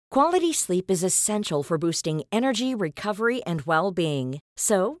Quality sleep is essential for boosting energy, recovery, and well-being.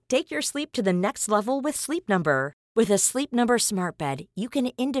 So, take your sleep to the next level with Sleep Number. With a Sleep Number smart bed, you can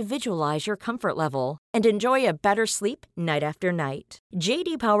individualize your comfort level and enjoy a better sleep night after night.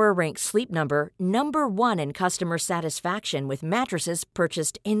 J.D. Power ranks Sleep Number number one in customer satisfaction with mattresses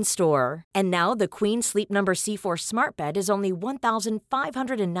purchased in-store. And now the Queen Sleep Number C4 smart bed is only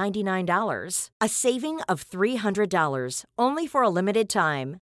 $1,599, a saving of $300, only for a limited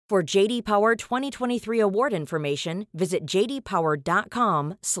time. For J.D. Power 2023 award information, visit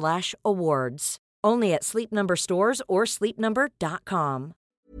jdpower.com/awards. Only at Sleep Number stores or sleepnumber.com.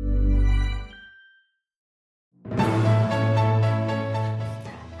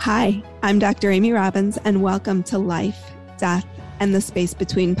 Hi, I'm Dr. Amy Robbins, and welcome to Life, Death, and the Space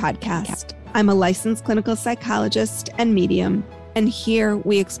Between podcast. I'm a licensed clinical psychologist and medium, and here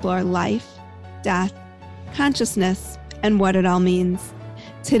we explore life, death, consciousness, and what it all means.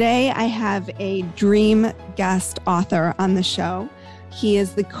 Today, I have a dream guest author on the show. He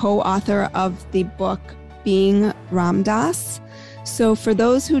is the co-author of the book, Being Ram Dass. So for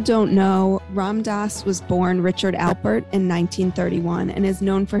those who don't know, Ram Dass was born Richard Alpert in 1931 and is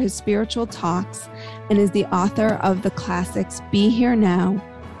known for his spiritual talks and is the author of the classics Be Here Now,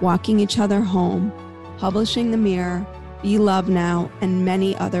 Walking Each Other Home, Publishing the Mirror, Be Love Now, and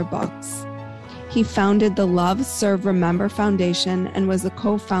many other books. He founded the Love, Serve, Remember Foundation and was the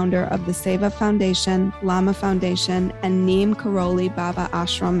co-founder of the Seva Foundation, Lama Foundation, and Neem Karoli Baba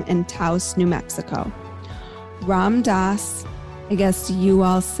Ashram in Taos, New Mexico. Ram Dass, I guess you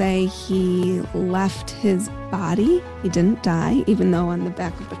all say he left his body. He didn't die, even though on the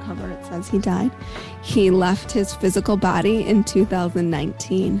back of the cover it says he died. He left his physical body in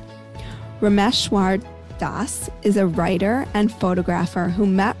 2019. Rameshwar Das is a writer and photographer who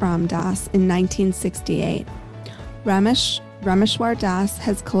met Ram Dass in 1968. Rameshwar Das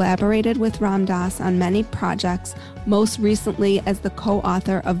has collaborated with Ram Dass on many projects, most recently as the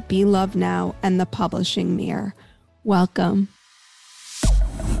co-author of Be Love Now and The Publishing Mirror. Welcome.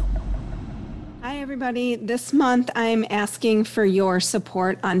 Hi, everybody. This month, I'm asking for your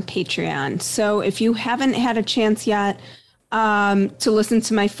support on Patreon. So if you haven't had a chance yet to listen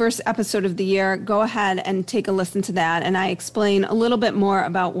to my first episode of the year, go ahead and take a listen to that. And I explain a little bit more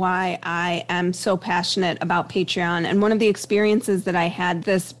about why I am so passionate about Patreon. And one of the experiences that I had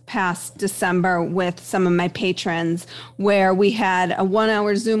this past December with some of my patrons, where we had a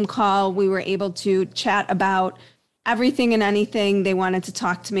 1-hour Zoom call, we were able to chat about everything and anything they wanted to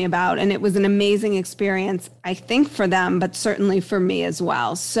talk to me about. And it was an amazing experience, I think, for them, but certainly for me as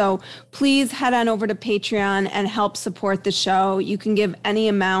well. So please head on over to Patreon and help support the show. You can give any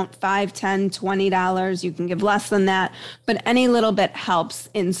amount, $5, $10, $20. You can give less than that, but any little bit helps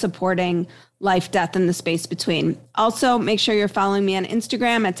in supporting Life, Death, and the Space Between. Also, make sure you're following me on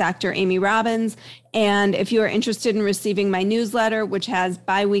Instagram at Dr. Amy Robbins. And if you are interested in receiving my newsletter, which has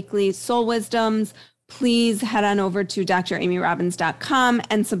bi-weekly soul wisdoms, please head on over to dramyrobbins.com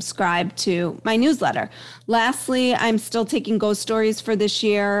and subscribe to my newsletter. Lastly, I'm still taking ghost stories for this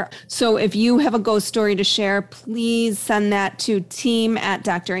year. So if you have a ghost story to share, please send that to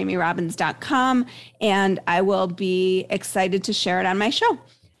team@dramyrobbins.com, and I will be excited to share it on my show.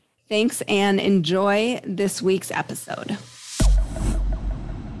 Thanks, and enjoy this week's episode.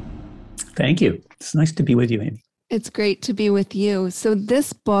 Thank you. It's nice to be with you, Amy. It's great to be with you. So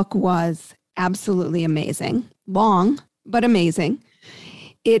this book was absolutely amazing. Long, but amazing.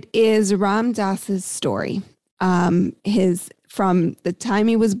 It is Ram Dass's story, from the time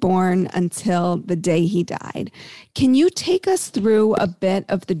he was born until the day he died. Can you take us through a bit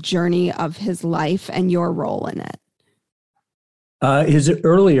of the journey of his life and your role in it? His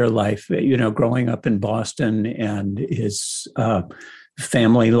earlier life, growing up in Boston, and his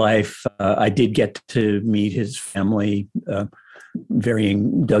family life. I did get to meet his family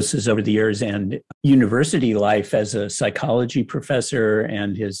varying doses over the years, and university life as a psychology professor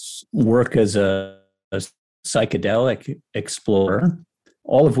and his work as a psychedelic explorer,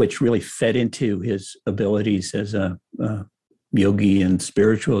 all of which really fed into his abilities as a yogi and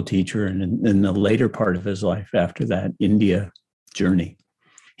spiritual teacher, and in the later part of his life after that India journey.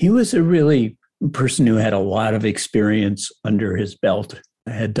 He was a really person who had a lot of experience under his belt,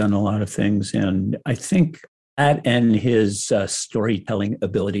 had done a lot of things, and I think that and his storytelling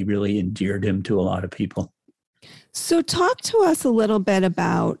ability really endeared him to a lot of people. So talk to us a little bit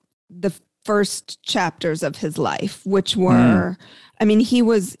about the first chapters of his life, which were, he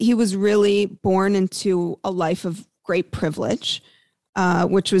was really born into a life of great privilege.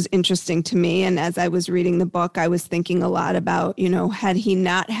 which was interesting to me. And as I was reading the book, I was thinking a lot about, had he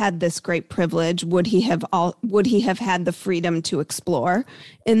not had this great privilege, would he have had the freedom to explore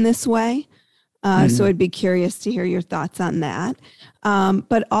in this way? So I'd be curious to hear your thoughts on that.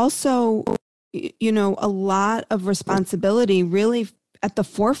 But also, a lot of responsibility really at the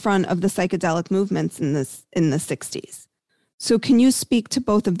forefront of the psychedelic movements in the 60s. So can you speak to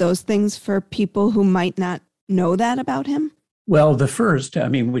both of those things for people who might not know that about him? Well, the first,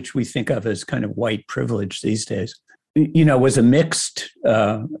 which we think of as kind of white privilege these days, was a mixed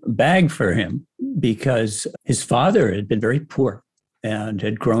bag for him because his father had been very poor and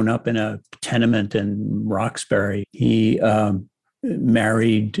had grown up in a tenement in Roxbury. He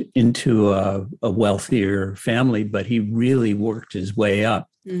married into a wealthier family, but he really worked his way up.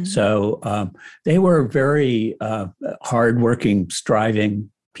 Mm-hmm. So they were very hardworking,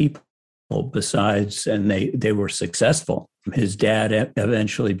 striving people besides, and they were successful. His dad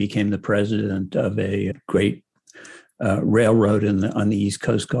eventually became the president of a great railroad on the East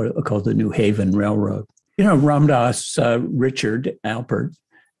Coast called the New Haven Railroad. Ram Dass, Richard Alpert,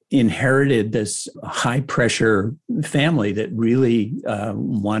 inherited this high-pressure family that really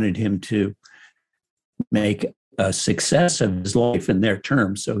wanted him to make a success of his life in their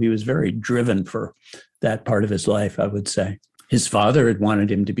terms. So he was very driven for that part of his life, I would say. His father had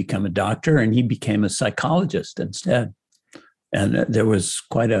wanted him to become a doctor, and he became a psychologist instead. And there was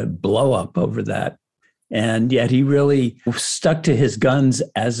quite a blow-up over that. And yet he really stuck to his guns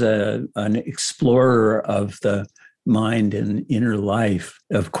as an explorer of the mind and inner life.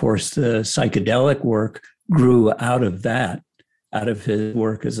 Of course, the psychedelic work grew out of that, out of his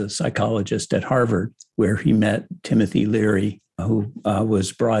work as a psychologist at Harvard, where he met Timothy Leary, who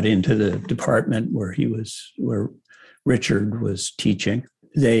was brought into the department where Richard was teaching.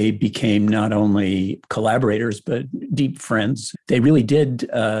 They became not only collaborators, but deep friends. They really did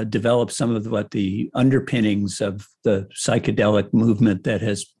develop some of the underpinnings of the psychedelic movement that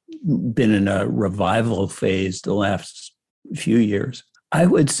has been in a revival phase the last few years. I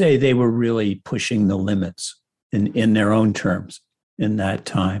would say they were really pushing the limits in their own terms in that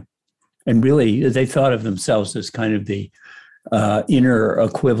time. And really, they thought of themselves as kind of the inner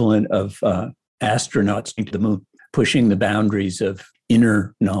equivalent of astronauts into the moon, pushing the boundaries of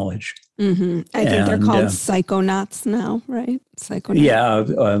inner knowledge. Mm-hmm. I think they're called psychonauts now, right? Psychonauts. Yeah.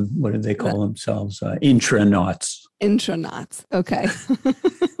 What do they call themselves? Intranauts. Intranauts. Okay.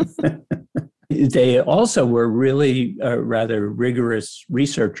 They also were really rather rigorous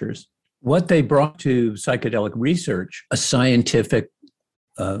researchers. What they brought to psychedelic research, a scientific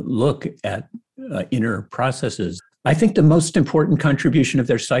look at inner processes. I think the most important contribution of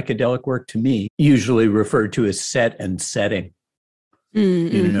their psychedelic work to me, usually referred to as set and setting.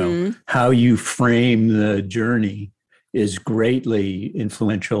 Mm-hmm. How you frame the journey is greatly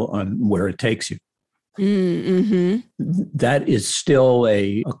influential on where it takes you. Mm-hmm. That is still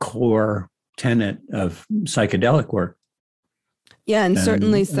a core tenet of psychedelic work. Yeah, and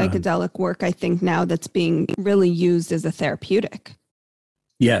certainly psychedelic work, I think now that's being really used as a therapeutic.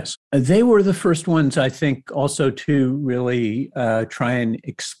 Yes. They were the first ones, I think, also to really try and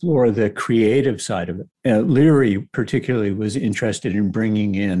explore the creative side of it. Leary particularly was interested in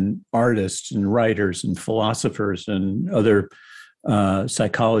bringing in artists and writers and philosophers and other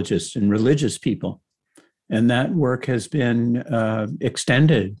psychologists and religious people. And that work has been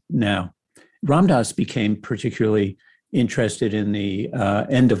extended now. Ram Dass became particularly interested in the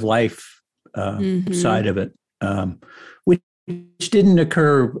end-of-life side of it, which didn't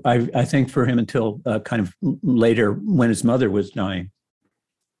occur, I think, for him until kind of later when his mother was dying.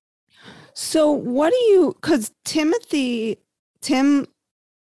 So because Tim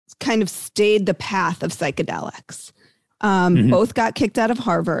kind of stayed the path of psychedelics. Both got kicked out of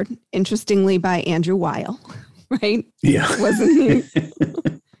Harvard, interestingly, by Andrew Weil, right? Yeah. Wasn't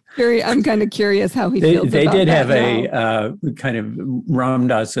he? I'm kind of curious how he feels they about did that have a kind of, Ram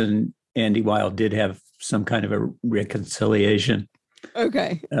Dass and Andy Weil did have some kind of a reconciliation.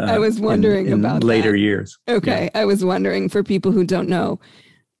 Okay. I was wondering in about later years. Okay. Yeah. I was wondering, for people who don't know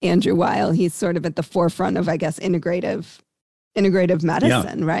Andrew Weil, he's sort of at the forefront of, I guess, integrative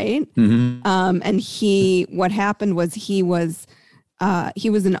medicine, right? Mm-hmm. And what happened was he was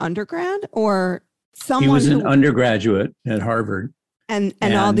an undergrad or someone. He was an undergraduate at Harvard. And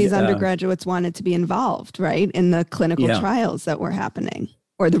all these undergraduates wanted to be involved, right, in the clinical trials that were happening,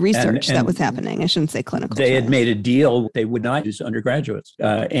 or the research that was happening. I shouldn't say clinical trials. Had made a deal. They would not use undergraduates.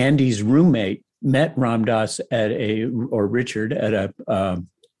 Andy's roommate met Ram Dass Richard at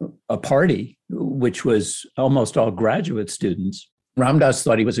a party, which was almost all graduate students. Ram Dass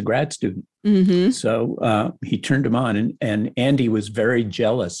thought he was a grad student. Mm-hmm. So he turned him on, and Andy was very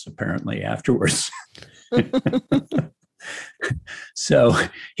jealous, apparently, afterwards. So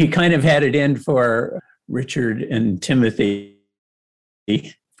he kind of had it in for Richard and Timothy.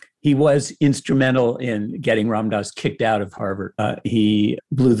 He was instrumental in getting Ram Dass kicked out of Harvard. He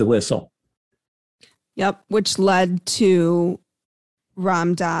blew the whistle. Yep, which led to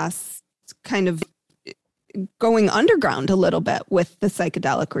Ram Dass kind of going underground a little bit with the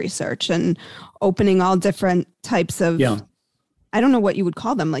psychedelic research and opening all different types of, I don't know what you would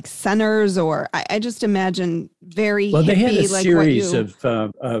call them, like centers, or I just imagine very well, hippie, they had a like series of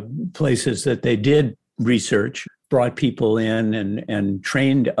places that they did research, brought people in and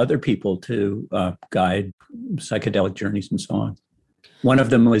trained other people to guide psychedelic journeys and so on. One of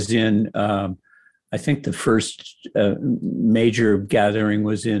them was in, I think the first major gathering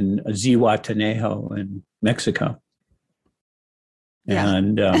was in Zihuatanejo in Mexico. Yeah.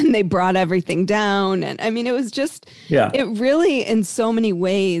 And they brought everything down. And I mean, it was just, it really, in so many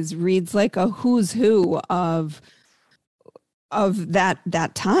ways, reads like a who's who of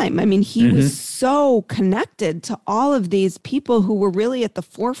that time. I mean, he was so connected to all of these people who were really at the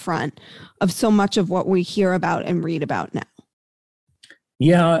forefront of so much of what we hear about and read about now.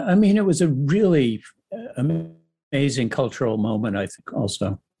 Yeah, I mean, it was a really amazing cultural moment, I think,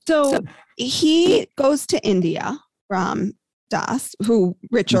 also. So he goes to India, Ram Dass, who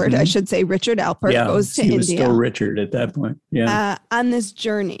Richard Alpert goes to India. He was still Richard at that point. Yeah. On this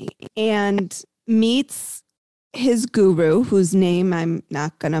journey, and meets his guru, whose name I'm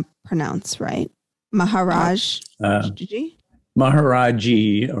not going to pronounce right, Maharaji.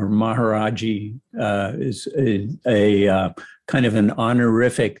 Maharaji or Maharaji is a kind of an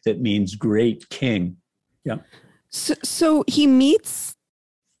honorific that means great king. Yeah. So he meets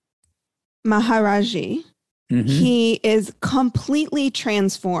Maharaji. He is completely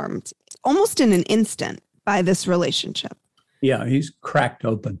transformed, almost in an instant, by this relationship. Yeah, he's cracked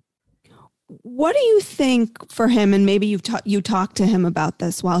open. What do you think for him? And maybe you talked to him about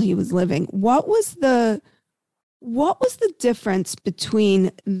this while he was living. What was the difference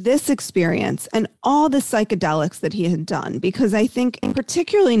between this experience and all the psychedelics that he had done? Because I think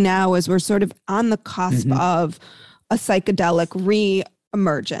particularly now, as we're sort of on the cusp of a psychedelic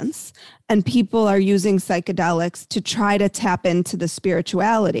re-emergence, and people are using psychedelics to try to tap into the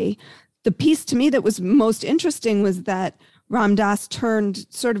spirituality, the piece to me that was most interesting was that Ram Dass turned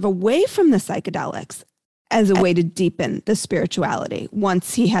sort of away from the psychedelics as a way to deepen the spirituality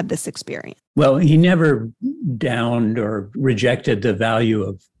once he had this experience. Well, he never downed or rejected the value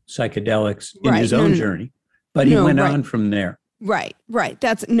of psychedelics in his own journey, but he went on from there. Right.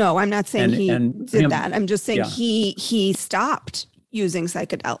 I'm not saying he did that. I'm just saying he stopped using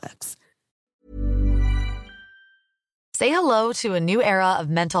psychedelics. Say hello to a new era of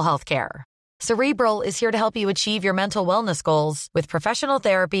mental health care. Cerebral is here to help you achieve your mental wellness goals with professional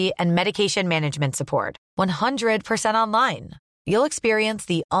therapy and medication management support. 100% online. You'll experience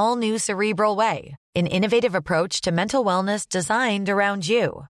the all-new Cerebral Way, an innovative approach to mental wellness designed around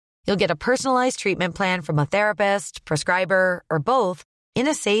you. You'll get a personalized treatment plan from a therapist, prescriber, or both in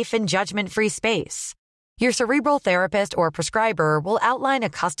a safe and judgment-free space. Your Cerebral therapist or prescriber will outline a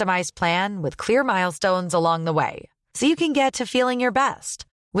customized plan with clear milestones along the way, so you can get to feeling your best.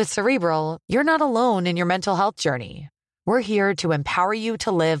 With Cerebral, you're not alone in your mental health journey. We're here to empower you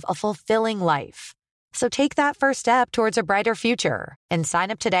to live a fulfilling life. So take that first step towards a brighter future and sign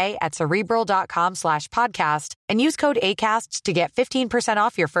up today at Cerebral.com/podcast and use code ACAST to get 15%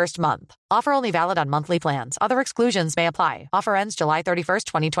 off your first month. Offer only valid on monthly plans. Other exclusions may apply. Offer ends July 31st,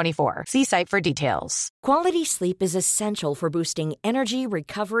 2024. See site for details. Quality sleep is essential for boosting energy,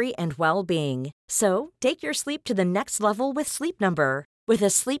 recovery, and well-being. So take your sleep to the next level with Sleep Number. With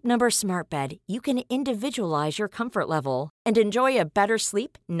a Sleep Number smart bed, you can individualize your comfort level and enjoy a better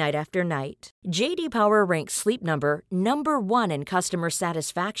sleep night after night. J.D. Power ranks Sleep Number #1 in customer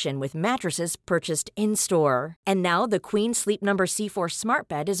satisfaction with mattresses purchased in-store. And now the Queen Sleep Number C4 smart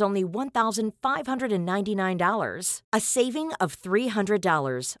bed is only $1,599, a saving of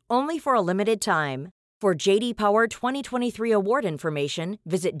 $300, only for a limited time. For J.D. Power 2023 award information,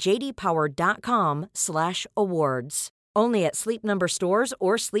 visit jdpower.com/awards. Only at Sleep Number stores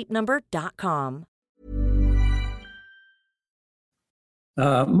or sleepnumber.com.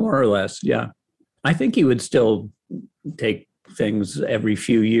 More or less, yeah. I think he would still take things every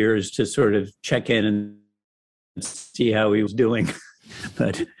few years to sort of check in and see how he was doing.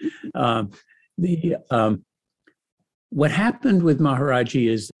 But what happened with Maharaji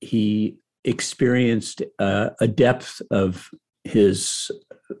is he experienced a depth of his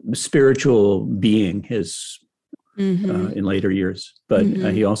spiritual being, his in later years. But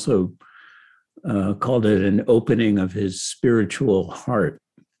he also called it an opening of his spiritual heart,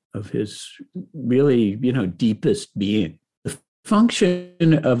 of his really, deepest being. The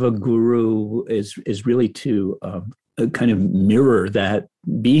function of a guru is really to kind of mirror that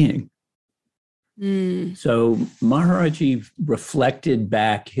being. So Maharaji reflected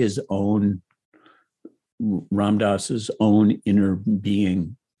back his own, Ram Dass's own inner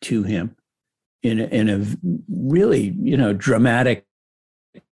being to him in a really, dramatic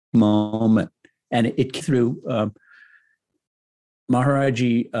moment. And it through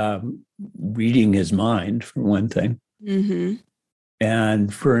Maharaji reading his mind, for one thing.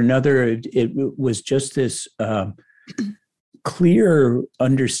 And for another, it was just this clear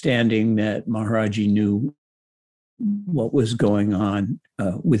understanding that Maharaji knew what was going on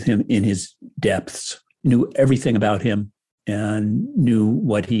with him in his depths, knew everything about him, and knew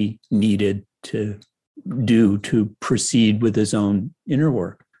what he needed to do to proceed with his own inner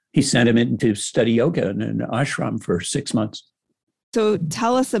work. He sent him in to study yoga in an ashram for 6 months. So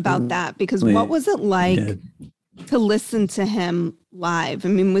tell us about that, because what was it like to listen to him live? I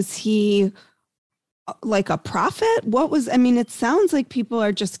mean, was he like a prophet? It sounds like people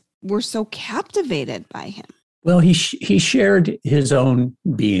were so captivated by him. Well, he shared his own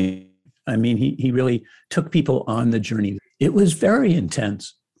being. I mean, he really took people on the journey. It was very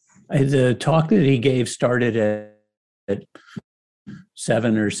intense. The talk that he gave started at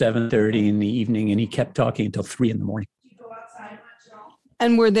 7 or 7:30 in the evening, and he kept talking until 3 in the morning.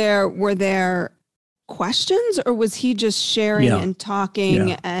 And were there questions, or was he just sharing and talking?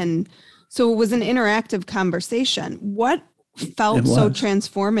 Yeah. And so it was an interactive conversation. What felt so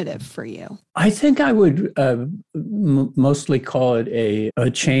transformative for you? I think I would mostly call it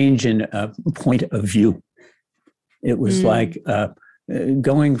a change in point of view. It was like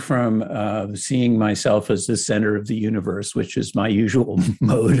going from seeing myself as the center of the universe, which is my usual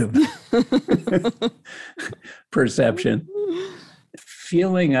mode of perception,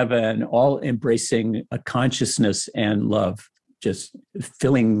 feeling of an all-embracing consciousness and love, just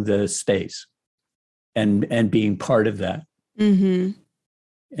filling the space and being part of that. And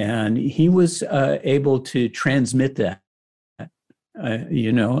he was able to transmit that.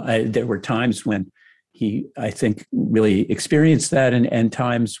 There were times when he, I think, really experienced that, and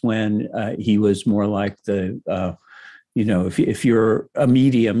times when he was more like if you're a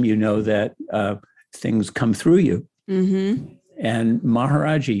medium, that things come through you. And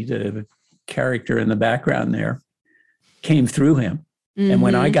Maharaji, the character in the background there, came through him. And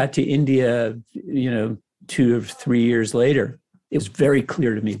when I got to India, 2 or 3 years later, it was very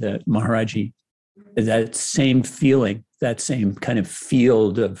clear to me that Maharaji, that same feeling, that same kind of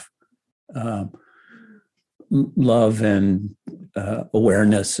field of love and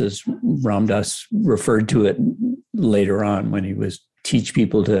awareness, as Ram Dass referred to it later on when he was teach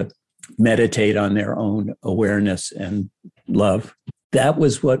people to meditate on their own awareness and love. That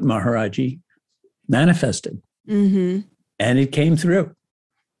was what Maharaji manifested. And it came through.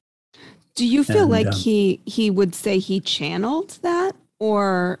 Do you feel like he would say he channeled that,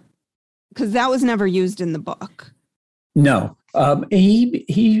 or because that was never used in the book? No.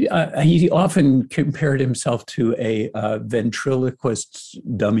 He often compared himself to a ventriloquist's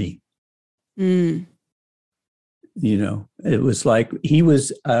dummy. It was like he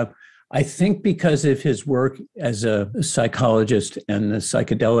was, I think because of his work as a psychologist and the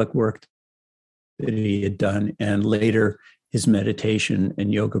psychedelic work that he had done, and later his meditation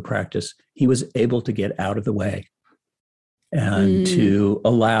and yoga practice, he was able to get out of the way and to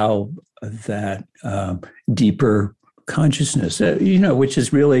allow that deeper consciousness, which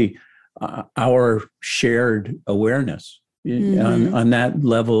is really our shared awareness on that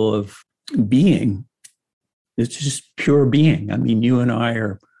level of being. It's just pure being. I mean, you and I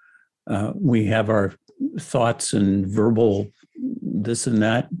are, we have our thoughts and verbal this and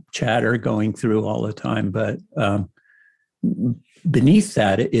that chatter going through all the time, but beneath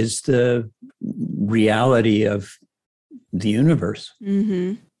that is the reality of the universe.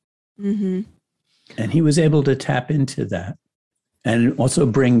 And he was able to tap into that and also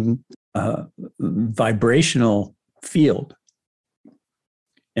bring vibrational field.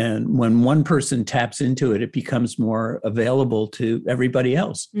 And when one person taps into it, it becomes more available to everybody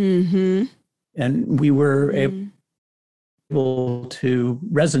else. And we were able to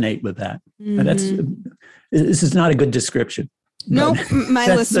resonate with that. And this is not a good description. No, my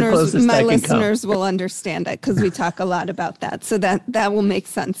listeners will understand it because we talk a lot about that. So that will make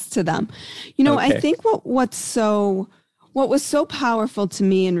sense to them. Okay. I think what was so powerful to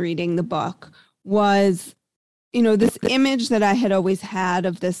me in reading the book was this image that I had always had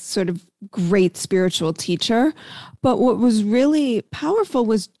of this sort of great spiritual teacher. But what was really powerful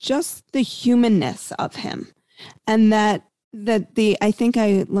was just the humanness of him. And I wrote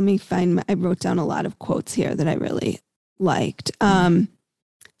down a lot of quotes here that I really liked.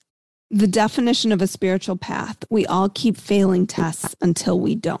 The definition of a spiritual path: we all keep failing tests until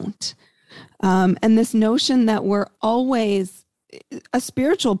we don't. And this notion that we're always a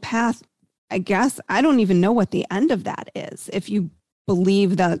spiritual path, I guess, I don't even know what the end of that is. If you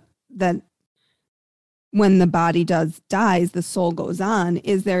believe that when the body dies, the soul goes on,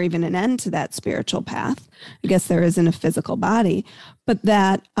 is there even an end to that spiritual path? I guess there isn't a physical body, but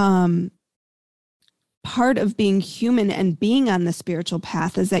that part of being human and being on the spiritual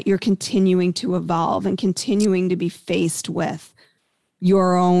path is that you're continuing to evolve and continuing to be faced with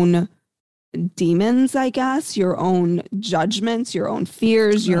your own demons, I guess, your own judgments, your own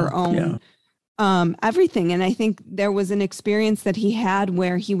fears, your own everything. And I think there was an experience that he had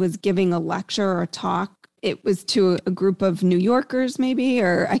where he was giving a lecture or a talk. It was to a group of New Yorkers, maybe,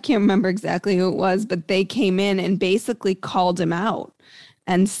 or I can't remember exactly who it was, but they came in and basically called him out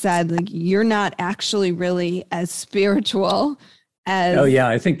and said, like, you're not actually really as spiritual as... Oh, yeah.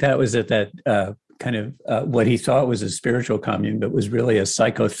 I think that was at that kind of what he thought was a spiritual commune, but was really a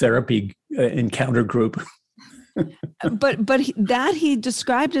psychotherapy encounter group. but that he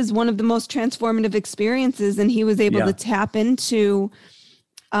described as one of the most transformative experiences, and he was able to tap into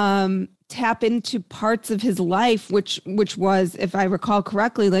parts of his life, which was, if I recall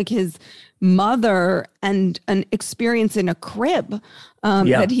correctly, like his mother and an experience in a crib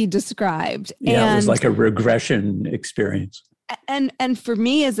that he described. Yeah, and it was like a regression experience. And for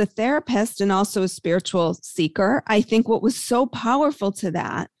me as a therapist and also a spiritual seeker, I think what was so powerful to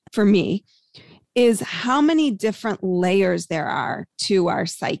that for me is how many different layers there are to our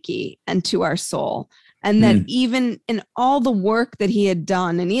psyche and to our soul. And that even in all the work that he had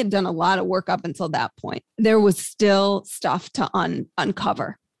done, and he had done a lot of work up until that point, there was still stuff to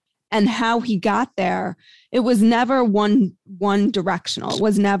uncover. And how he got there, it was never one directional. It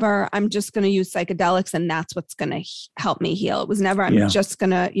was never, I'm just going to use psychedelics and that's what's going to help me heal. It was never, I'm just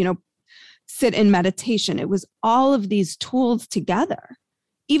going to, sit in meditation. It was all of these tools together,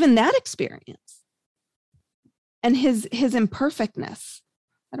 even that experience. And his imperfectness. Is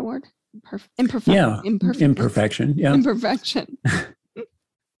that a word? Imperfection. Yeah. Imperfection.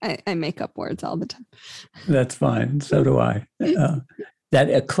 I make up words all the time. That's fine. So do I. That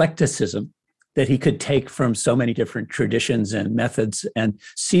eclecticism that he could take from so many different traditions and methods and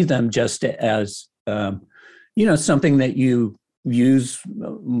see them just as, something that you use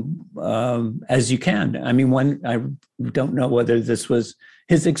as you can. I mean, I don't know whether this was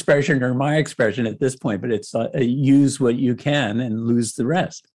his expression or my expression at this point, but it's use what you can and lose the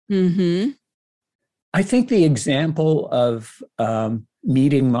rest. Mm-hmm. I think the example of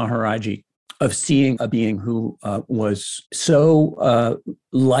meeting Maharaji, of seeing a being who was so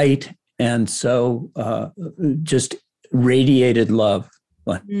light and so just radiated love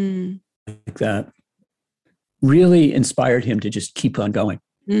like that, really inspired him to just keep on going.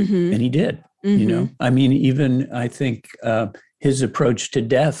 Mm-hmm. And he did, I mean, even I think his approach to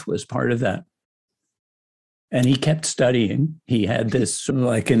death was part of that. And he kept studying. He had this,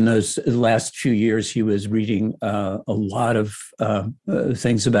 like in those last few years, he was reading a lot of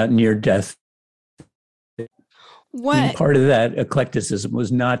things about near-death. And part of that eclecticism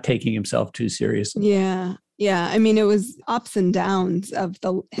was not taking himself too seriously. Yeah. I mean, it was ups and downs of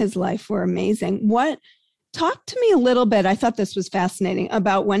his life were amazing. Talk to me a little bit, I thought this was fascinating,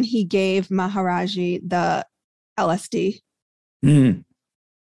 about when he gave Maharaji the LSD. And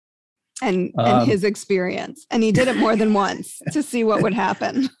his experience. And he did it more than once to see what would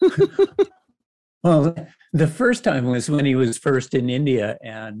happen. Well, the first time was when he was first in India,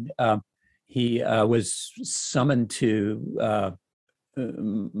 and he was summoned to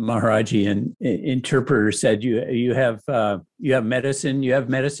Maharaji, and interpreter said, you have medicine. You have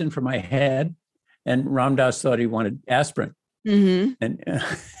medicine for my head. And Ram Dass thought he wanted aspirin. Mm-hmm.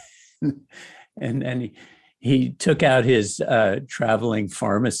 And he took out his traveling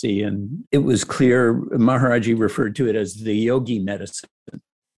pharmacy, and it was clear Maharaji referred to it as the yogi medicine.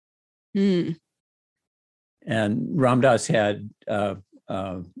 And Ram Dass had 5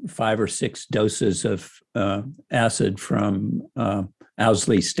 or 6 doses of acid from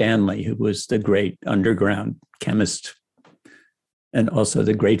Owsley Stanley, who was the great underground chemist and also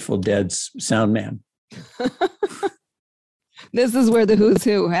the Grateful Dead's sound man. This is where the who's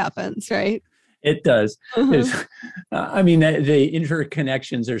who happens, right? It does. I mean, the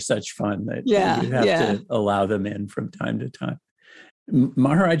interconnections are such fun that you have to allow them in from time to time.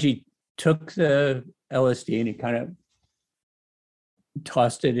 Maharaji took the LSD and he kind of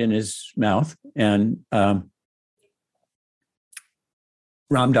tossed it in his mouth. And Ram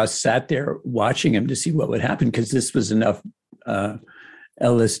Dass sat there watching him to see what would happen, because this was enough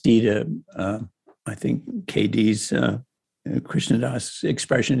LSD to, I think KD's Krishnadas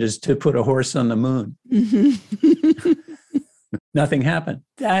expression is to put a horse on the moon. Mm-hmm. Nothing happened.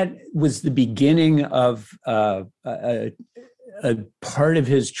 That was the beginning of a part of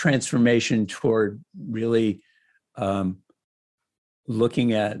his transformation toward really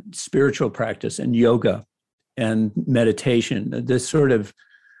looking at spiritual practice and yoga and meditation, this sort of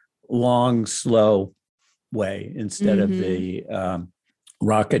long, slow way instead of the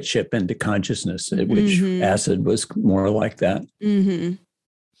rocket ship into consciousness, which acid was more like that. Mm-hmm.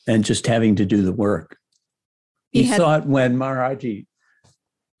 And just having to do the work. He thought when Maharaji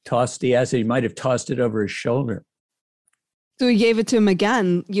tossed the acid, he might have tossed it over his shoulder. So he gave it to him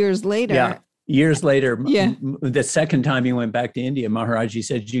again years later. Yeah. Years later, the second time he went back to India, Maharaji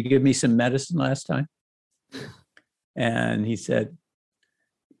said, "Did you give me some medicine last time?" And he said,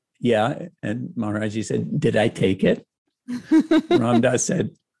 "Yeah." And Maharaji said, "Did I take it?" Ram Dass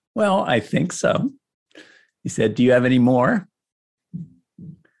said, "Well, I think so." He said, "Do you have any more?"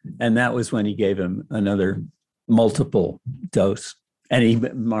 And that was when he gave him another multiple dose. And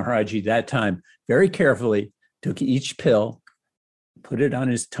Maharaji that time very carefully took each pill, put it on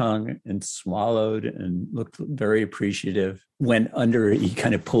his tongue and swallowed and looked very appreciative. Went under, he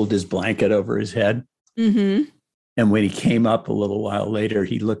kind of pulled his blanket over his head. Mm-hmm. And when he came up a little while later,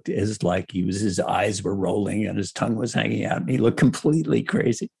 he looked as like his eyes were rolling and his tongue was hanging out. And he looked completely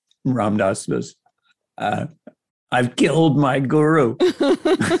crazy. Ram Dass was, "I've killed my guru."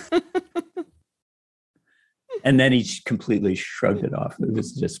 And then he completely shrugged it off. It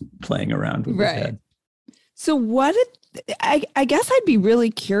was just playing around with his head. So I guess I'd be really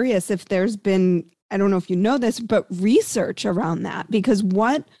curious if there's been, I don't know if you know this, but research around that, because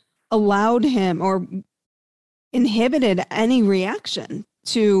what allowed him or inhibited any reaction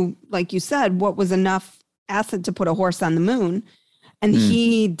to, like you said, what was enough acid to put a horse on the moon. And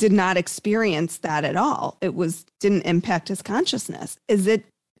he did not experience that at all. It didn't impact his consciousness. Is it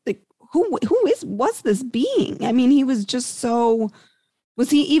like, was this being? I mean, he was just was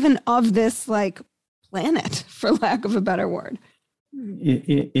he even of this like planet, for lack of a better word?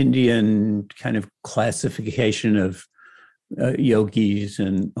 Indian kind of classification of yogis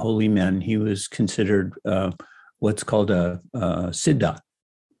and holy men, he was considered what's called a siddha,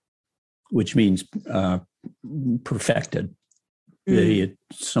 which means perfected.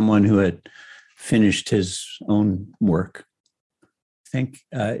 Someone who had finished his own work. I think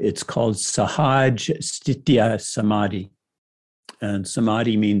it's called Sahaj Sthitya Samadhi. And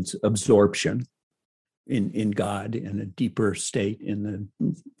Samadhi means absorption in God, in a deeper state, in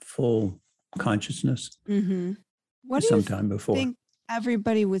the full consciousness. Mm-hmm. What sometime do you before. think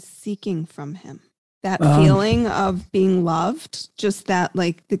everybody was seeking from him? That feeling of being loved, just that,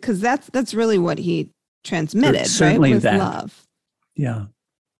 like, because that's really what he transmitted, certainly, right? Was love. Yeah.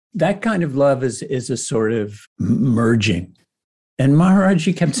 That kind of love is a sort of merging. And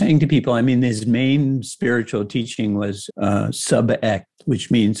Maharaji kept saying to people, I mean, his main spiritual teaching was sub ek, which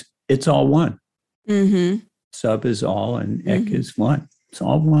means it's all one. Mm-hmm. Sub is all and ek is one. It's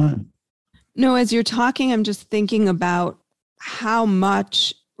all one. No, as you're talking, I'm just thinking about how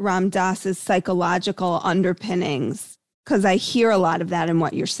much Ram Dass's psychological underpinnings, because I hear a lot of that in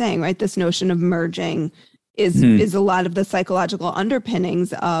what you're saying, right? This notion of merging is a lot of the psychological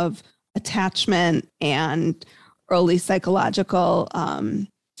underpinnings of attachment and early psychological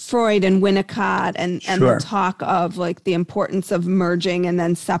Freud and Winnicott and the talk of like the importance of merging and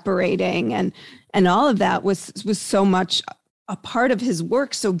then separating and all of that was so much a part of his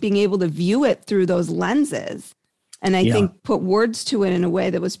work. So being able to view it through those lenses and I think put words to it in a way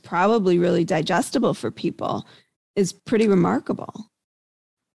that was probably really digestible for people is pretty remarkable.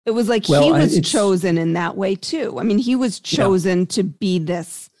 It was like he was chosen in that way too. I mean, he was chosen to be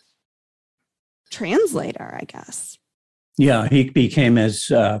this translator, I guess. Yeah, he became, as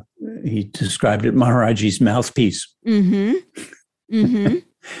he described it, Maharaji's mouthpiece. Mm-hmm. Mm-hmm.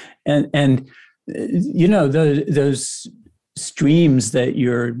 and you know, those streams that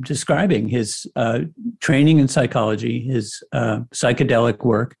you're describing, his training in psychology, his psychedelic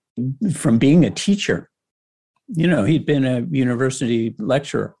work, from being a teacher. You know, he'd been a university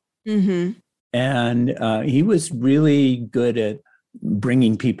lecturer. Mm-hmm. And he was really good at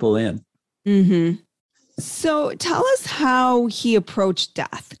bringing people in. Mm-hmm. So tell us how he approached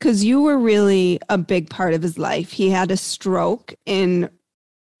death, because you were really a big part of his life. He had a stroke in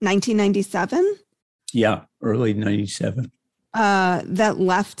 1997. Yeah, early 97. That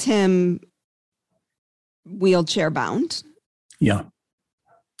left him wheelchair bound. Yeah.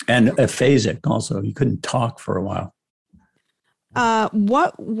 And aphasic also. He couldn't talk for a while.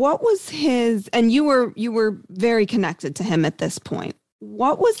 What was his, and you were very connected to him at this point.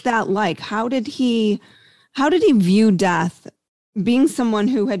 What was that like? How did he view death, being someone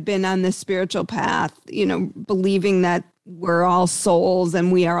who had been on this spiritual path, believing that we're all souls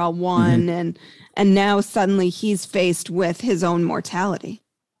and we are all one, and now suddenly he's faced with his own mortality?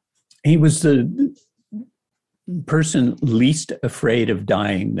 He was the person least afraid of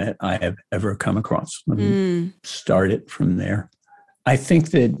dying that I have ever come across. Let me start it from there. I think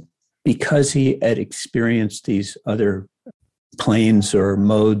that because he had experienced these other planes or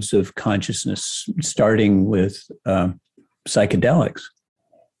modes of consciousness, starting with psychedelics,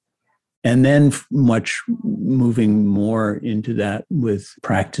 and then much moving more into that with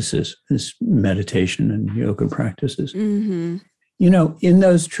practices, this meditation and yoga practices. In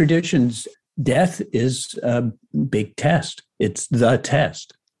those traditions, death is a big test. It's the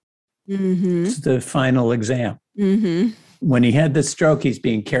test. It's the final exam. When he had the stroke, he's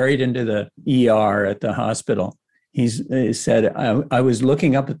being carried into the ER at the hospital. He said, I was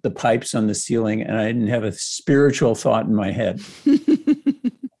looking up at the pipes on the ceiling and I didn't have a spiritual thought in my head.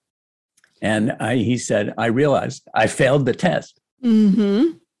 And he said, I realized I failed the test.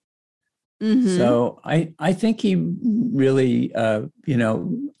 So I think he really,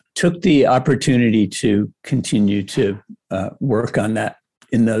 took the opportunity to continue to work on that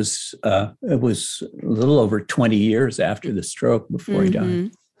in those, it was a little over 20 years after the stroke before he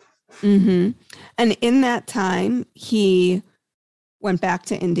died. And in that time, he went back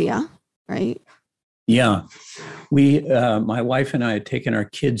to India, right? Yeah. My wife and I had taken our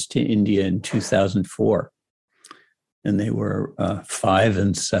kids to India in 2004, and they were 5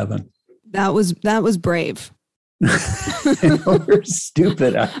 and 7. That was brave. We're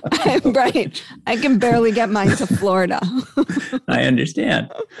stupid. Right. I can barely get mine to Florida. I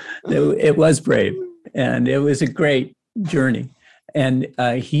understand. It was brave, and it was a great journey. And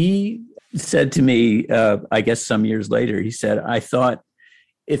he said to me, I guess some years later, he said, I thought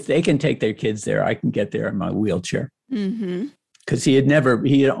if they can take their kids there, I can get there in my wheelchair. Because he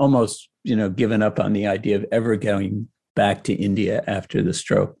had almost, given up on the idea of ever going back to India after the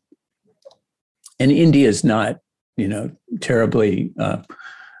stroke. And India is not, terribly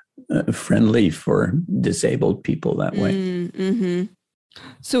friendly for disabled people that way.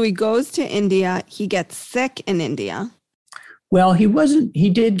 So he goes to India. He gets sick in India. Well, he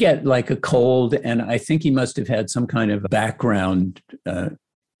did get like a cold, and I think he must have had some kind of background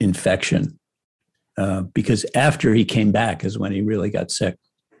infection because after he came back is when he really got sick.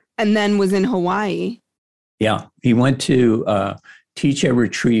 And then was in Hawaii. Yeah, he went to teach a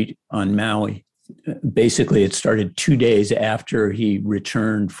retreat on Maui. Basically, it started 2 days after he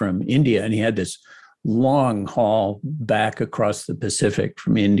returned from India, and he had this long haul back across the Pacific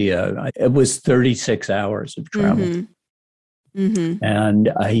from India. It was 36 hours of travel.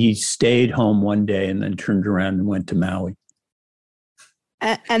 And he stayed home one day and then turned around and went to Maui.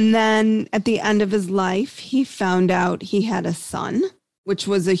 And then at the end of his life, he found out he had a son, which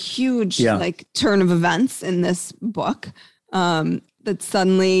was a huge turn of events in this book, that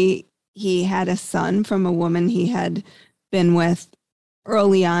suddenly he had a son from a woman he had been with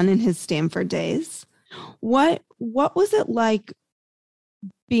early on in his Stanford days. What was it like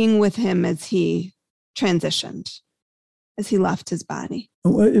being with him as he transitioned, as he left his body?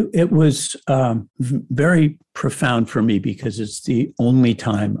 It was very profound for me because it's the only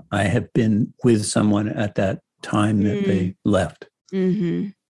time I have been with someone at that time that they left.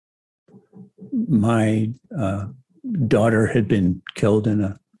 My daughter had been killed in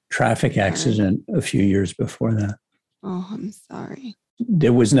a traffic accident a few years before that. Oh, I'm sorry.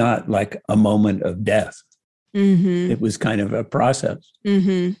 There was not like a moment of death. It was kind of a process.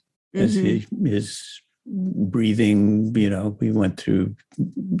 As his breathing, we went through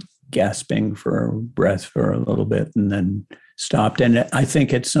gasping for breath for a little bit and then stopped. And I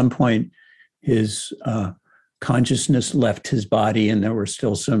think at some point his consciousness left his body and there were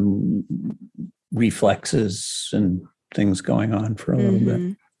still some reflexes and things going on for a little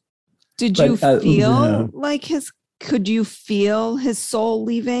bit. Did you feel could you feel his soul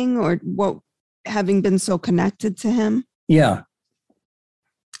leaving, or what, having been so connected to him? Yeah.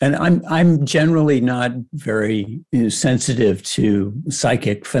 And I'm generally not very sensitive to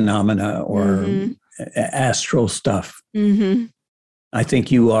psychic phenomena or astral stuff. I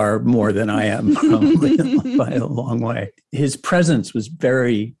think you are more than I am, probably by a long way. His presence was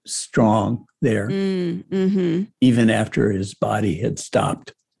very strong there, even after his body had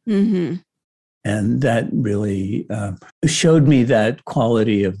stopped. And that really showed me that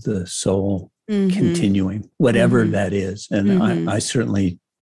quality of the soul continuing, whatever that is. And I certainly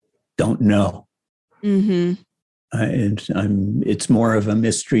don't know. It's more of a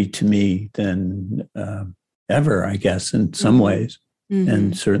mystery to me than ever, I guess, in some ways.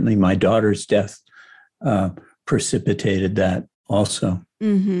 And certainly my daughter's death precipitated that also.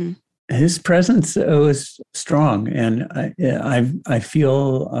 His presence was strong, and I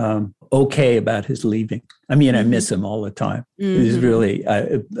feel okay about his leaving. I mean, I miss him all the time. He's really,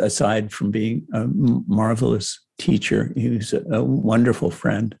 aside from being a marvelous teacher, he was a wonderful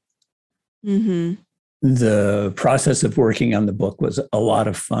friend. The process of working on the book was a lot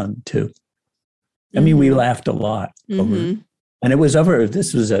of fun too. I mean, we laughed a lot over it. And it was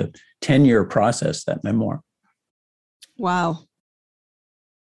this was a 10-year process, that memoir. Wow.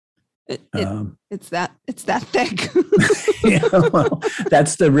 It's that thick. Yeah, well,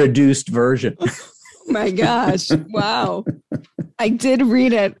 that's the reduced version. My gosh. Wow. I did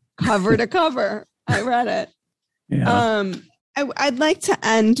read it cover to cover. I read it. Yeah. I'd like to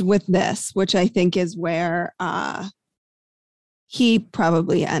end with this, which I think is where he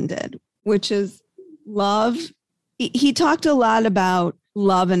probably ended, which is love. He talked a lot about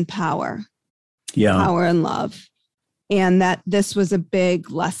love and power. Yeah. Power and love. And that this was a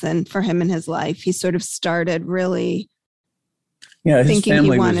big lesson for him in his life. He sort of started really his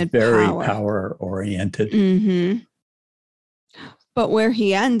family was very power oriented. But where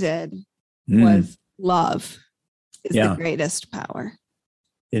he ended was love is the greatest power.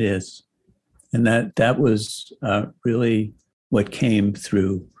 It is. And that was really what came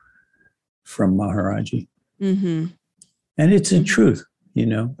through from Maharaji. And it's a truth,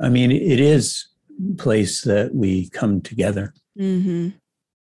 I mean, it is a place that we come together.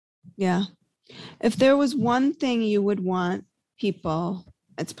 Yeah. If there was one thing you would want people,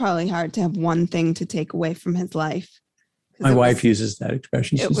 it's probably hard to have one thing to take away from his life. My wife uses that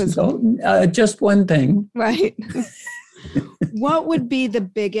expression. She says, just one thing. Right. What would be the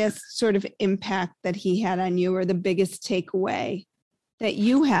biggest sort of impact that he had on you, or the biggest takeaway that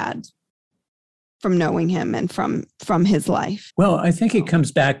you had from knowing him and from his life? Well, I think it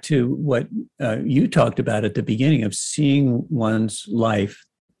comes back to what you talked about at the beginning of seeing one's life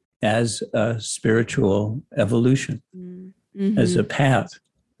as a spiritual evolution, as a path.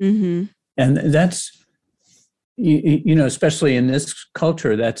 And that's, especially in this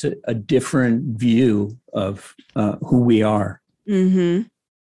culture, that's a different view of who we are.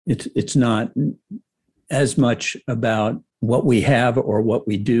 It's not as much about what we have or what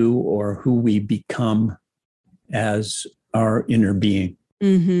we do or who we become as our inner being.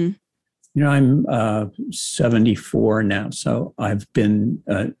 I'm 74 now, so I've been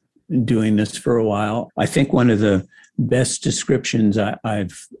doing this for a while. I think one of the best descriptions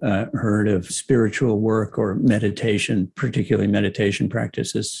I've heard of spiritual work or meditation, particularly meditation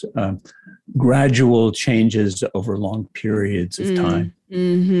practices, gradual changes over long periods of time.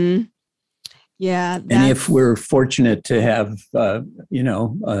 Yeah. And if we're fortunate to have, a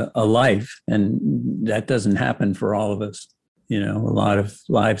life, and that doesn't happen for all of us, a lot of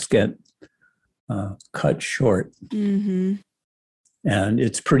lives get cut short. And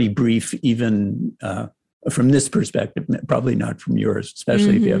it's pretty brief, even from this perspective, probably not from yours,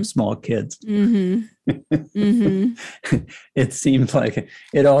 especially if you have small kids. It seems like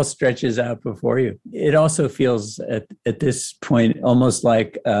it all stretches out before you. It also feels at this point almost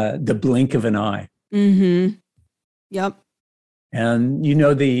like the blink of an eye. Yep. And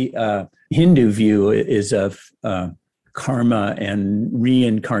the Hindu view is of karma and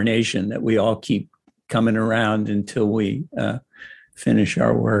reincarnation, that we all keep coming around until we finish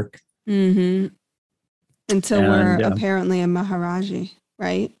our work. Until we're apparently a Maharaji,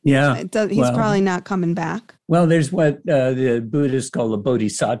 right? Yeah. He's probably not coming back. Well, there's what the Buddhists call the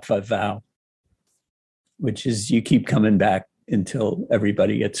Bodhisattva vow, which is you keep coming back until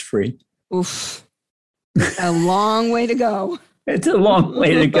everybody gets free. Oof. A long way to go. It's a long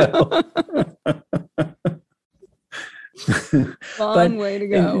way to go. Long way to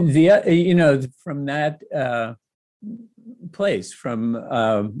go. From that place, from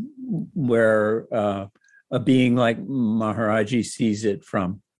where a being like Maharaji sees it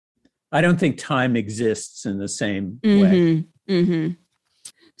from, I don't think time exists in the same way.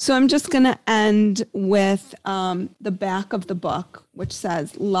 So I'm just going to end with the back of the book, which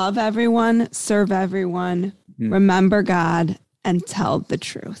says, love everyone, serve everyone, remember God, and tell the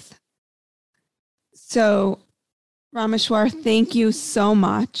truth. So, Rameshwar, thank you so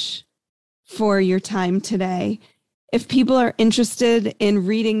much for your time today. If people are interested in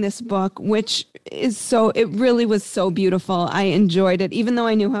reading this book, which is it really was so beautiful. I enjoyed it, even though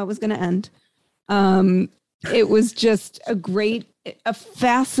I knew how it was going to end. It was just a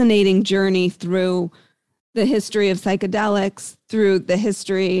fascinating journey through the history of psychedelics, through the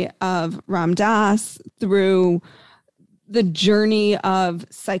history of Ram Dass, through the journey of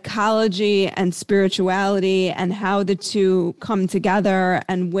psychology and spirituality and how the two come together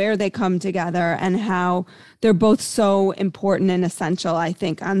and where they come together and how they're both so important and essential, I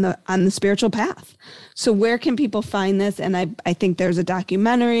think, on the spiritual path. So where can people find this? And I think there's a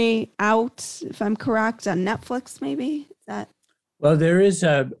documentary out, if I'm correct, on Netflix, maybe? Is that? Well, there is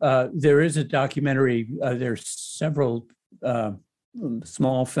a documentary. There's several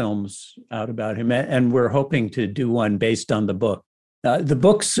small films out about him, and we're hoping to do one based on the book. The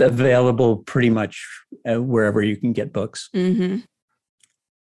book's available pretty much wherever you can get books. Mm-hmm.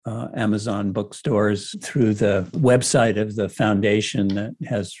 Amazon bookstores, through the website of the foundation that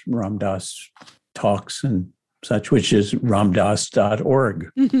has Ram Dass talks and such, which is ramdass.org.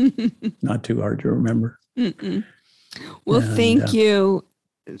 Not too hard to remember. Mm-mm. Well, thank you.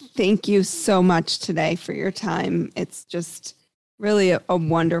 Thank you so much today for your time. It's just really a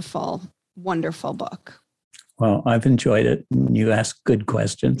wonderful, wonderful book. Well, I've enjoyed it. You ask good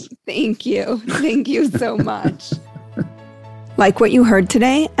questions. Thank you. Thank you so much. Like what you heard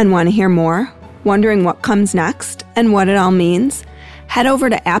today and want to hear more? Wondering what comes next and what it all means? Head over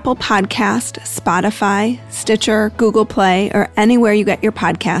to Apple Podcast, Spotify, Stitcher, Google Play, or anywhere you get your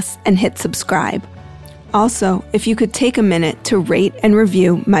podcasts and hit subscribe. Also, if you could take a minute to rate and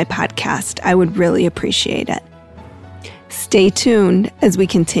review my podcast, I would really appreciate it. Stay tuned as we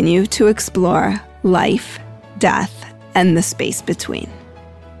continue to explore life, death, and the space between.